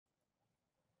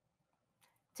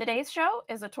Today's show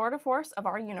is a tour de force of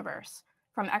our universe.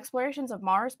 From explorations of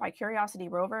Mars by Curiosity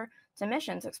rover to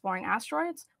missions exploring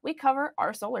asteroids, we cover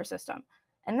our solar system.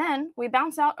 And then we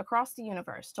bounce out across the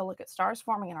universe to look at stars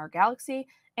forming in our galaxy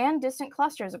and distant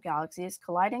clusters of galaxies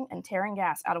colliding and tearing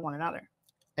gas out of one another.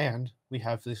 And we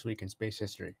have This Week in Space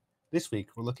History. This week,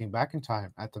 we're looking back in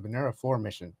time at the Venera 4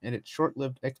 mission and its short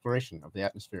lived exploration of the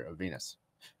atmosphere of Venus.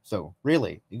 So,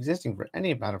 really, existing for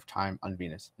any amount of time on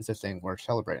Venus is a thing worth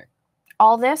celebrating.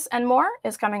 All this and more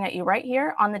is coming at you right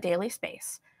here on the Daily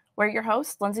Space. We're your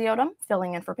hosts, Lindsay Odom,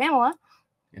 filling in for Pamela,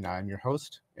 And I'm your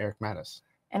host, Eric Mattis.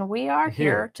 and we are We're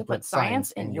here here to put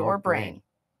science in your brain.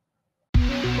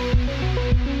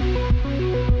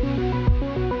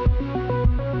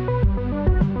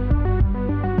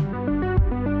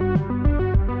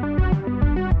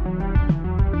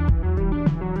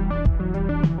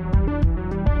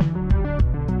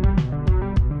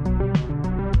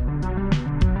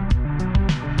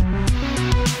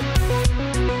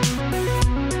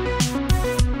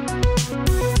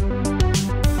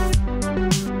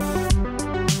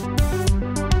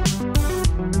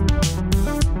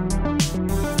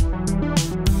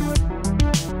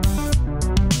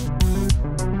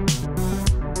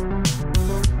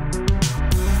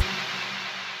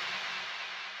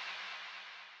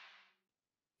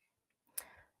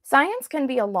 Science can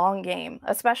be a long game,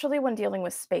 especially when dealing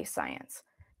with space science.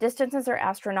 Distances are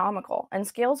astronomical, and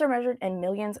scales are measured in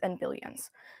millions and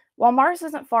billions. While Mars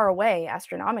isn't far away,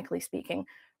 astronomically speaking,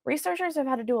 researchers have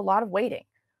had to do a lot of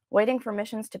waiting for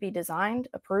missions to be designed,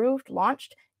 approved,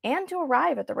 launched, and to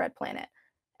arrive at the red planet.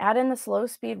 Add in the slow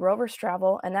speed rovers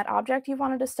travel, and that object you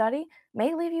wanted to study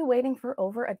may leave you waiting for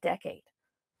over a decade.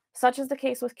 Such is the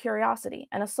case with Curiosity,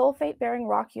 and a sulfate bearing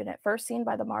rock unit first seen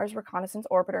by the Mars Reconnaissance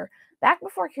Orbiter back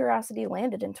before Curiosity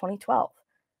landed in 2012.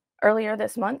 Earlier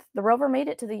this month, the rover made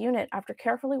it to the unit after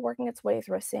carefully working its way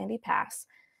through a sandy pass,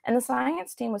 and the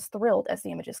science team was thrilled as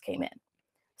the images came in.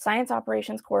 Science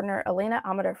Operations Coordinator Elena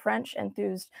Amador French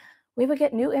enthused, "We would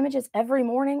get new images every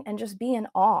morning and just be in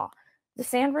awe. The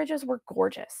sand ridges were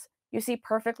gorgeous. You see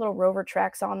perfect little rover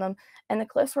tracks on them, and the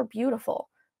cliffs were beautiful.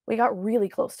 We got really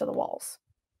close to the walls."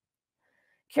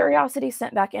 Curiosity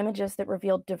sent back images that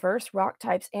revealed diverse rock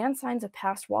types and signs of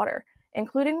past water,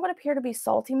 including what appear to be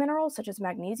salty minerals such as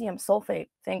magnesium sulfate,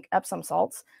 think Epsom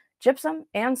salts, gypsum,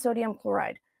 and sodium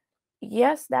chloride.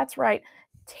 Yes, that's right,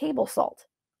 table salt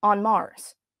on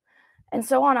Mars. And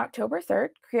so on October 3rd,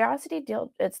 Curiosity did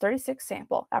its 36th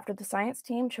sample after the science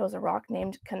team chose a rock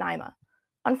named Canaima.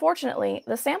 Unfortunately,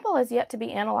 the sample has yet to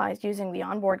be analyzed using the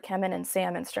onboard Chemin and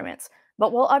SAM instruments,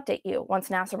 but we'll update you once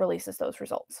NASA releases those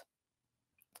results.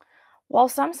 While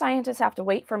some scientists have to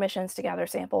wait for missions to gather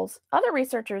samples, other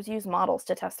researchers use models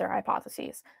to test their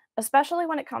hypotheses, especially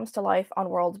when it comes to life on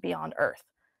worlds beyond Earth.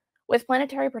 With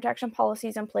planetary protection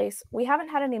policies in place, we haven't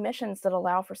had any missions that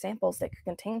allow for samples that could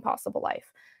contain possible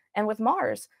life. And with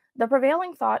Mars, the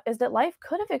prevailing thought is that life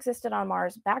could have existed on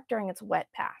Mars back during its wet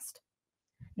past.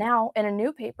 Now, in a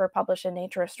new paper published in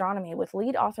Nature Astronomy with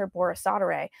lead author Boris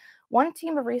Sotere, one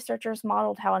team of researchers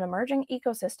modeled how an emerging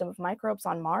ecosystem of microbes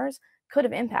on Mars could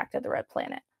have impacted the red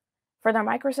planet. For their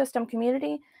microsystem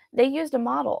community, they used a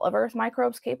model of Earth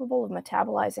microbes capable of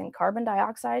metabolizing carbon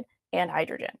dioxide and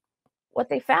hydrogen. What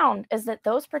they found is that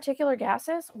those particular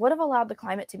gases would have allowed the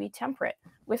climate to be temperate,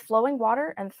 with flowing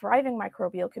water and thriving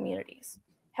microbial communities.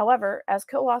 However, as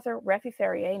co author Refi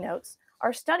Ferrier notes,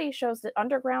 our study shows that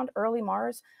underground early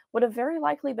Mars would have very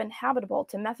likely been habitable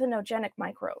to methanogenic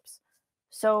microbes.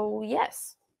 So,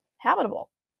 yes, habitable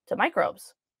to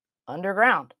microbes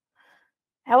underground.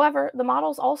 However, the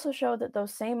models also show that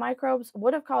those same microbes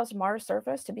would have caused Mars'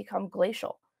 surface to become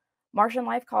glacial. Martian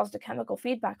life caused a chemical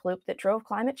feedback loop that drove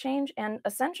climate change and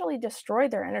essentially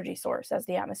destroyed their energy source as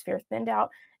the atmosphere thinned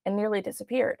out and nearly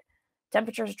disappeared.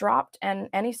 Temperatures dropped, and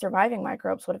any surviving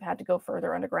microbes would have had to go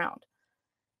further underground.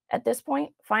 At this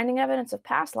point, finding evidence of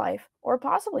past life, or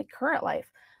possibly current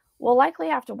life, will likely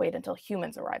have to wait until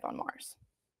humans arrive on Mars.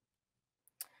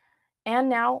 And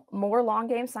now, more long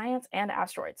game science and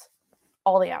asteroids.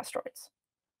 All the asteroids.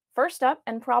 First up,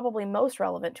 and probably most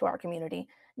relevant to our community,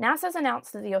 NASA's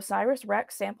announced that the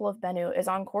OSIRIS-REx sample of Bennu is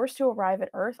on course to arrive at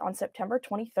Earth on September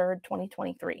 23rd,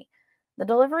 2023. The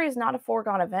delivery is not a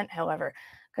foregone event, however,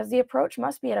 because the approach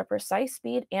must be at a precise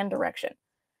speed and direction.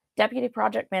 Deputy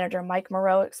Project Manager Mike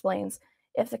Moreau explains,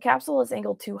 if the capsule is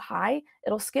angled too high,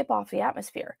 it'll skip off the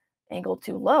atmosphere. Angled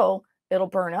too low, it'll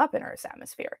burn up in Earth's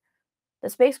atmosphere. The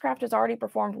spacecraft has already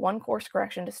performed one course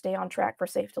correction to stay on track for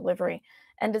safe delivery,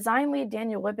 and design lead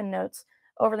Daniel Wibben notes,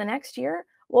 over the next year,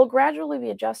 we'll gradually be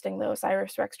adjusting the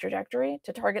OSIRIS-Rex trajectory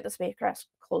to target the spacecraft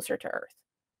closer to Earth.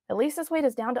 At least this wait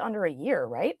is down to under a year,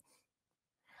 right?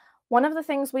 One of the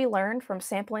things we learned from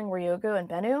sampling Ryugu and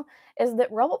Bennu is that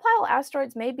rubble pile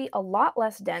asteroids may be a lot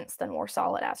less dense than more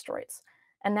solid asteroids.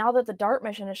 And now that the DART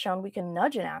mission has shown we can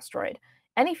nudge an asteroid,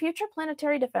 any future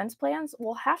planetary defense plans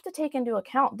will have to take into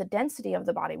account the density of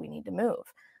the body we need to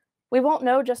move. We won't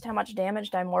know just how much damage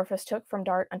Dimorphos took from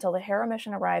DART until the Hera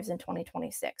mission arrives in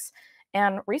 2026,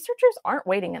 and researchers aren't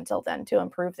waiting until then to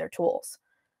improve their tools.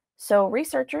 So,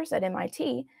 researchers at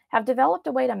MIT have developed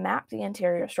a way to map the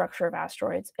interior structure of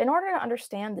asteroids in order to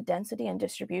understand the density and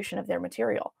distribution of their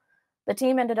material. The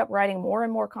team ended up writing more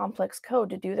and more complex code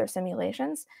to do their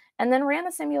simulations, and then ran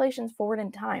the simulations forward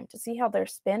in time to see how their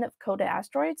spin of coded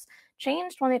asteroids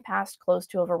changed when they passed close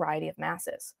to a variety of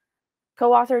masses.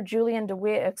 Co author Julian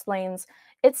DeWitt explains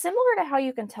it's similar to how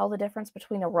you can tell the difference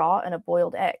between a raw and a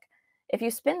boiled egg. If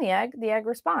you spin the egg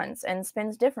responds and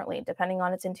spins differently depending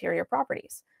on its interior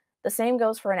properties. The same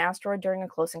goes for an asteroid during a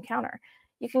close encounter.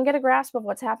 You can get a grasp of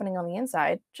what's happening on the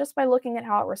inside just by looking at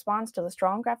how it responds to the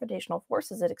strong gravitational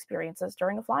forces it experiences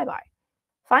during a flyby.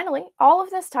 Finally, all of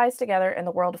this ties together in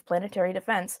the world of planetary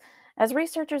defense as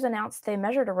researchers announced they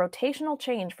measured a rotational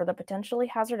change for the potentially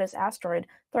hazardous asteroid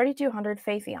 3200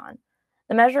 Phaethon.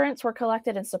 The measurements were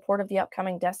collected in support of the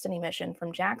upcoming Destiny mission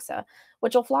from JAXA,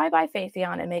 which will fly by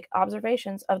Phaethon and make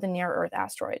observations of the near Earth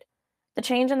asteroid. The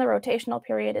change in the rotational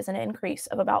period is an increase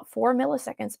of about 4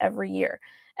 milliseconds every year,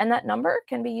 and that number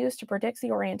can be used to predict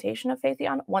the orientation of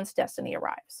Phaethon once Destiny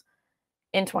arrives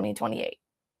in 2028,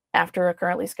 after a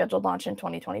currently scheduled launch in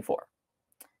 2024.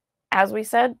 As we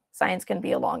said, science can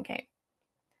be a long game.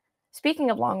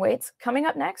 Speaking of long waits, coming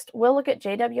up next, we'll look at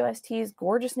JWST's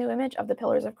gorgeous new image of the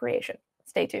Pillars of Creation.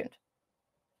 Stay tuned.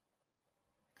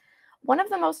 One of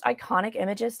the most iconic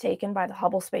images taken by the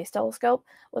Hubble Space Telescope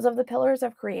was of the Pillars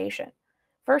of Creation.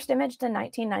 First imaged in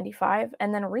 1995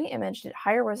 and then re-imaged at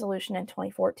higher resolution in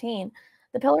 2014,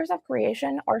 the Pillars of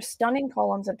Creation are stunning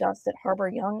columns of dust that harbor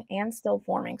young and still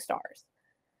forming stars.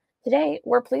 Today,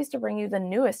 we're pleased to bring you the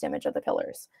newest image of the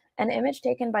pillars, an image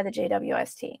taken by the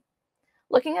JWST.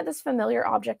 Looking at this familiar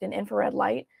object in infrared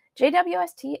light,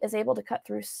 JWST is able to cut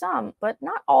through some, but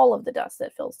not all of the dust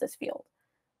that fills this field.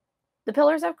 The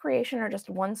Pillars of Creation are just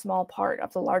one small part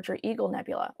of the larger Eagle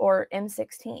Nebula, or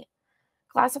M16.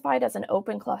 Classified as an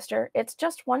open cluster, it's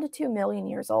just 1 to 2 million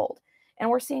years old, and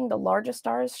we're seeing the largest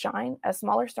stars shine as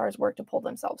smaller stars work to pull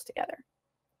themselves together.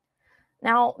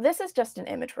 Now, this is just an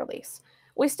image release.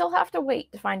 We still have to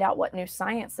wait to find out what new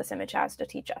science this image has to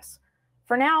teach us.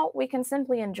 For now, we can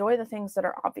simply enjoy the things that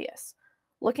are obvious.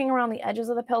 Looking around the edges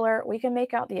of the pillar, we can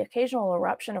make out the occasional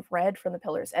eruption of red from the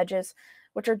pillar's edges,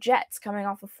 which are jets coming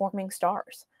off of forming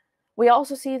stars. We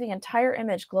also see the entire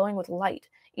image glowing with light,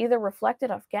 either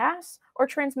reflected off gas or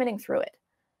transmitting through it.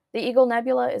 The Eagle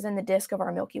Nebula is in the disk of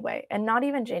our Milky Way, and not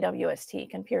even JWST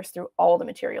can pierce through all the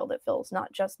material that fills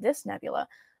not just this nebula,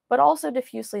 but also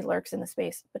diffusely lurks in the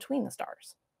space between the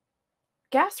stars.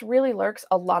 Gas really lurks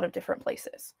a lot of different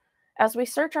places. As we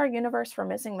search our universe for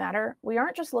missing matter, we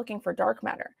aren't just looking for dark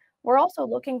matter, we're also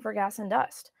looking for gas and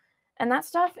dust. And that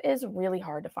stuff is really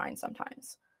hard to find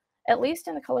sometimes, at least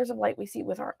in the colors of light we see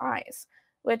with our eyes,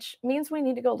 which means we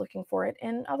need to go looking for it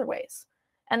in other ways.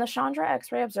 And the Chandra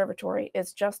X-ray Observatory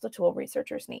is just the tool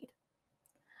researchers need.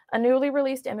 A newly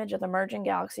released image of the merging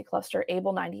galaxy cluster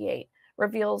Able 98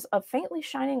 reveals a faintly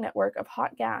shining network of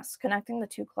hot gas connecting the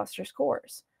two clusters'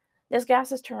 cores. This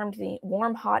gas is termed the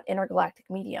warm-hot intergalactic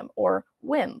medium, or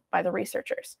WIM, by the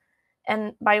researchers.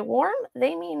 And by warm,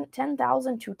 they mean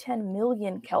 10,000 to 10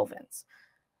 million kelvins.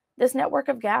 This network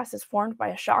of gas is formed by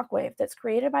a shock wave that's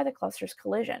created by the cluster's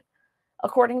collision.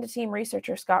 According to team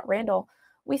researcher Scott Randall,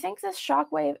 we think this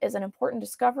shock wave is an important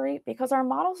discovery because our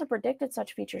models have predicted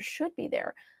such features should be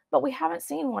there, but we haven't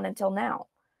seen one until now.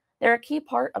 They're a key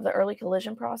part of the early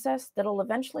collision process that'll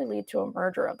eventually lead to a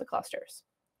merger of the clusters.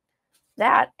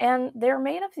 That, and they're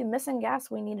made of the missing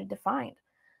gas we needed to find.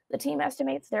 The team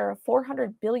estimates there are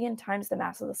 400 billion times the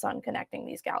mass of the sun connecting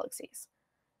these galaxies.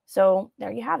 So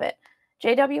there you have it.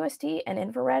 JWST and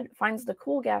infrared finds the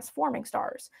cool gas forming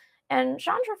stars, and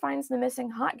Chandra finds the missing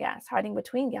hot gas hiding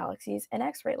between galaxies and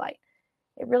X-ray light.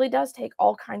 It really does take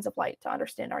all kinds of light to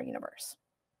understand our universe.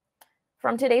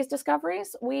 From today's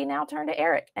discoveries, we now turn to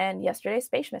Eric and yesterday's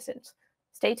space missions.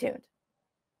 Stay tuned.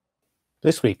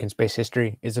 This week in space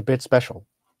history is a bit special.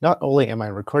 Not only am I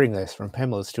recording this from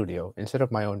Pamela's studio instead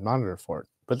of my own monitor fort,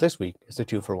 but this week is a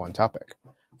 2-for-1 topic.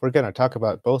 We're going to talk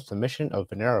about both the mission of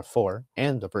Venera 4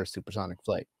 and the first supersonic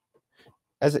flight.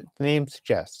 As its name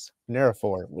suggests, Venera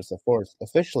 4 was the fourth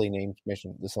officially named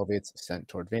mission the Soviets sent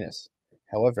toward Venus.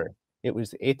 However, it was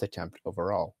the 8th attempt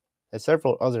overall, as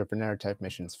several other Venera-type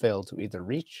missions failed to either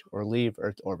reach or leave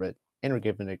Earth orbit and were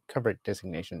given a covered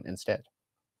designation instead.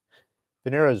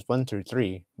 Veneras 1 through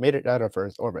 3 made it out of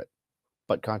Earth's orbit,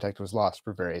 but contact was lost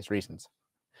for various reasons.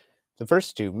 The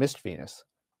first two missed Venus,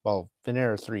 while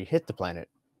Venera 3 hit the planet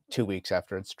 2 weeks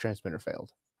after its transmitter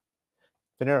failed.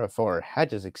 Venera 4 had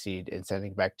to succeed in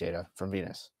sending back data from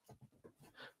Venus.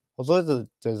 Although the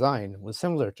design was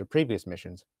similar to previous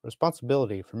missions,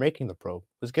 responsibility for making the probe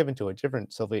was given to a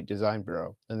different Soviet design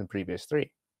bureau than the previous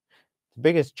three. The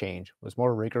biggest change was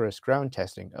more rigorous ground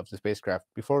testing of the spacecraft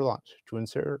before launch to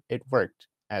ensure it worked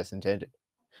as intended.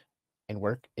 And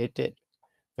work it did.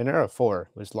 Venera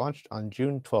 4 was launched on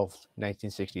June 12,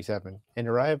 1967, and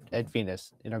arrived at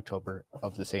Venus in October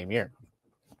of the same year.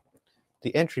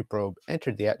 The entry probe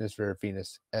entered the atmosphere of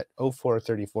Venus at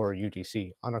 0434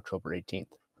 UTC on October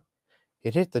 18th.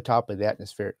 It hit the top of the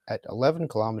atmosphere at 11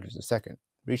 kilometers a second,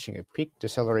 reaching a peak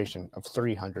deceleration of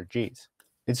 300 Gs.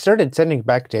 It started sending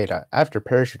back data after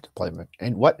parachute deployment,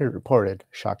 and what it reported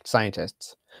shocked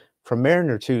scientists. From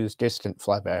Mariner 2's distant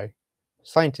flyby,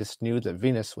 scientists knew that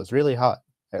Venus was really hot,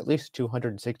 at least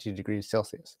 260 degrees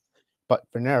Celsius. But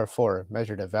Venera 4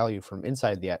 measured a value from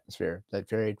inside the atmosphere that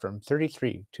varied from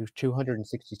 33 to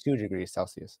 262 degrees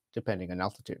Celsius, depending on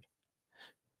altitude.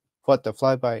 What the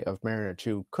flyby of Mariner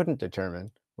 2 couldn't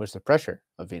determine was the pressure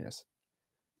of Venus.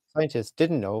 Scientists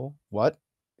didn't know what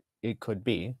it could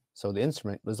be, so the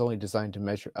instrument was only designed to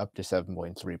measure up to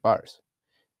 7.3 bars.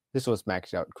 This was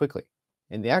maxed out quickly,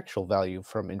 and the actual value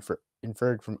from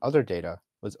inferred from other data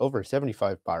was over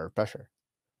 75 bar of pressure.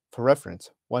 For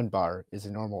reference, 1 bar is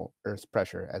a normal Earth's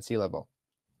pressure at sea level.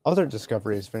 Other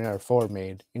discoveries Venera 4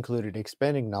 made included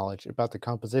expanding knowledge about the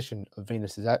composition of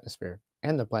Venus's atmosphere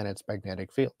and the planet's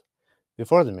magnetic field.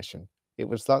 Before the mission, it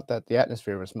was thought that the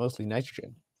atmosphere was mostly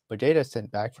nitrogen, but data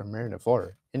sent back from Mariner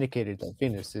 4 indicated that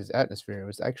Venus's atmosphere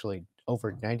was actually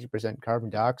over 90% carbon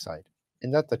dioxide,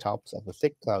 and that the tops of the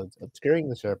thick clouds obscuring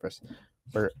the surface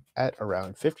were at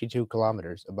around 52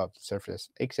 kilometers above the surface,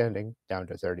 extending down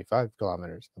to 35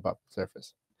 kilometers above the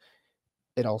surface.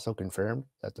 It also confirmed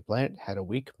that the planet had a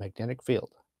weak magnetic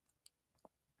field.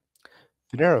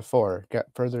 Venera 4 got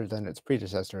further than its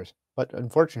predecessors, but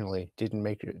unfortunately didn't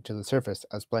make it to the surface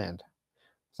as planned.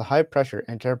 The high pressure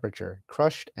and temperature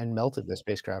crushed and melted the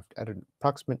spacecraft at an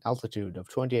approximate altitude of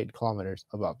 28 kilometers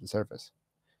above the surface.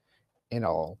 In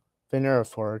all, Venera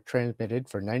 4 transmitted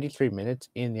for 93 minutes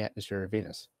in the atmosphere of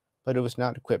Venus, but it was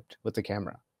not equipped with a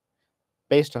camera.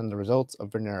 Based on the results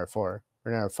of Venera 4,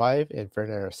 Venera 5 and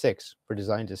Venera 6 were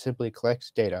designed to simply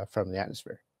collect data from the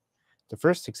atmosphere. The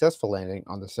first successful landing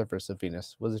on the surface of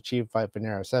Venus was achieved by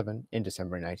Venera 7 in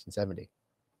December 1970.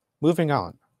 Moving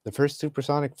on, the first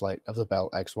supersonic flight of the Bell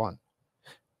X-1.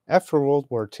 After World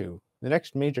War II, the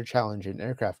next major challenge in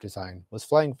aircraft design was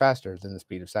flying faster than the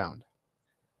speed of sound.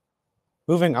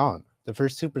 Moving on, the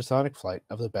first supersonic flight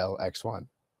of the Bell X-1.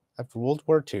 After World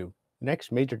War II, the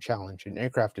next major challenge in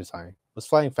aircraft design was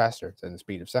flying faster than the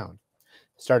speed of sound.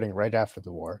 Starting right after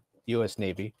the war, the U.S.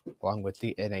 Navy, along with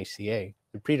the NACA,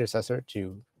 the predecessor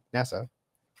to NASA,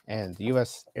 and the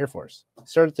U.S. Air Force,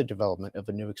 started the development of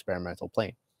a new experimental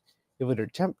plane. It would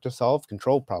attempt to solve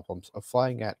control problems of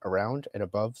flying at around and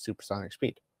above supersonic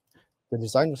speed. The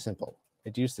design was simple.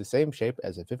 It used the same shape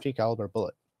as a .50 caliber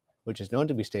bullet, which is known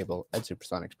to be stable at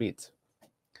supersonic speeds.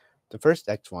 The first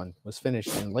X-1 was finished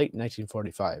in late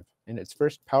 1945, and its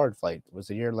first powered flight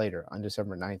was a year later on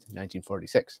December 9,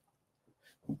 1946.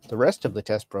 The rest of the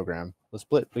test program was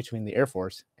split between the Air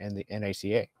Force and the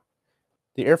NACA.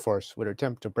 The Air Force would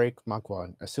attempt to break Mach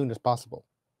 1 as soon as possible,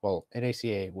 while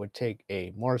NACA would take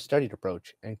a more studied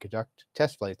approach and conduct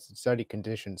test flights in study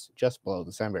conditions just below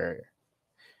the sound barrier.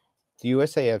 The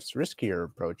USAF's riskier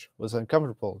approach was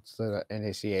uncomfortable to the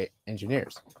NACA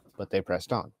engineers, but they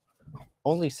pressed on.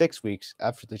 Only 6 weeks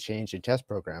after the change in test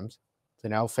programs, the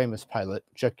now famous pilot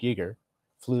Chuck Yeager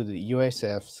flew the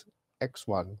USAF's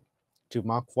X-1 to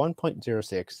Mach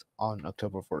 1.06 on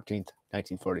October 14,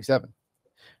 1947.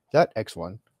 That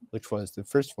X-1, which was the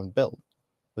first one built,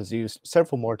 was used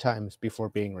several more times before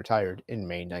being retired in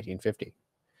May 1950.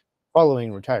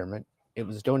 Following retirement, it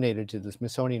was donated to the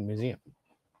Smithsonian Museum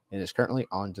and is currently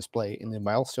on display in the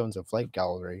Milestones of Flight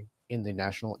Gallery in the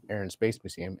National Air and Space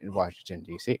Museum in Washington,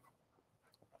 D.C.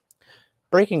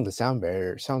 Breaking the sound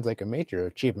barrier sounds like a major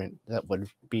achievement that would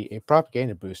be a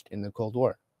propaganda boost in the Cold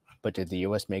War. But did the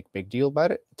US make a big deal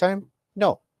about it at the time?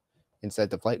 No. Instead,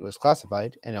 the flight was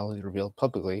classified and only revealed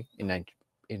publicly in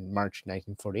March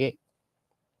 1948.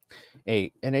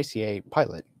 A NACA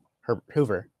pilot, Herbert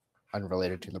Hoover,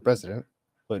 unrelated to the president,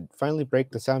 would finally break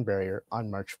the sound barrier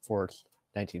on March 4th,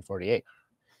 1948.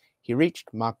 He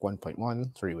reached Mach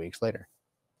 1.1 3 weeks later.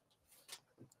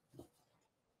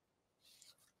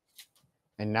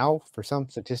 And now for some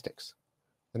statistics.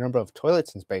 The number of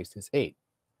toilets in space is 8,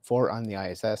 4 on the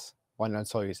ISS, 1 on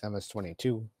Soyuz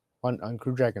MS-22, 1 on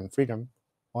Crew Dragon Freedom,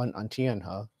 1 on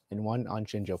Tianhe, and 1 on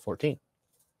Shenzhou 14.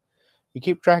 You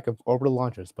keep track of orbital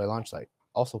launches by launch site,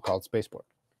 also called spaceport.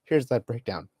 Here's that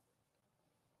breakdown.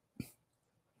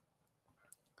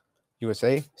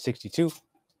 USA 62,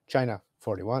 China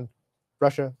 41,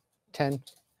 Russia 10,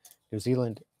 New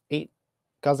Zealand 8,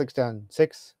 Kazakhstan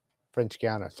 6, French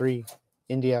Guiana 3,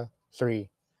 India 3,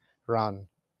 Iran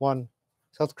 1,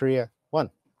 South Korea 1.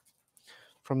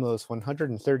 From those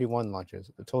 131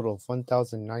 launches, a total of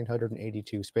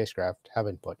 1,982 spacecraft have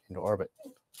been put into orbit.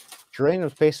 The random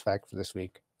space fact for this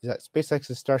week is that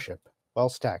SpaceX's Starship, well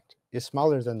stacked, is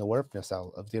smaller than the warp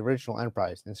nacelle of the original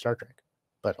Enterprise in Star Trek,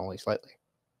 but only slightly.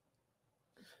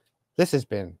 This has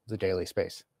been The Daily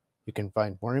Space. You can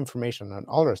find more information on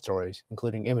all our stories,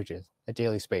 including images, at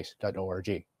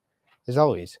dailyspace.org. As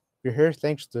always, we're here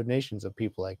thanks to the donations of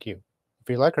people like you. If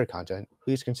you like our content,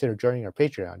 please consider joining our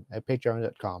Patreon at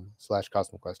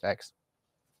patreon.com/CosmoQuestX.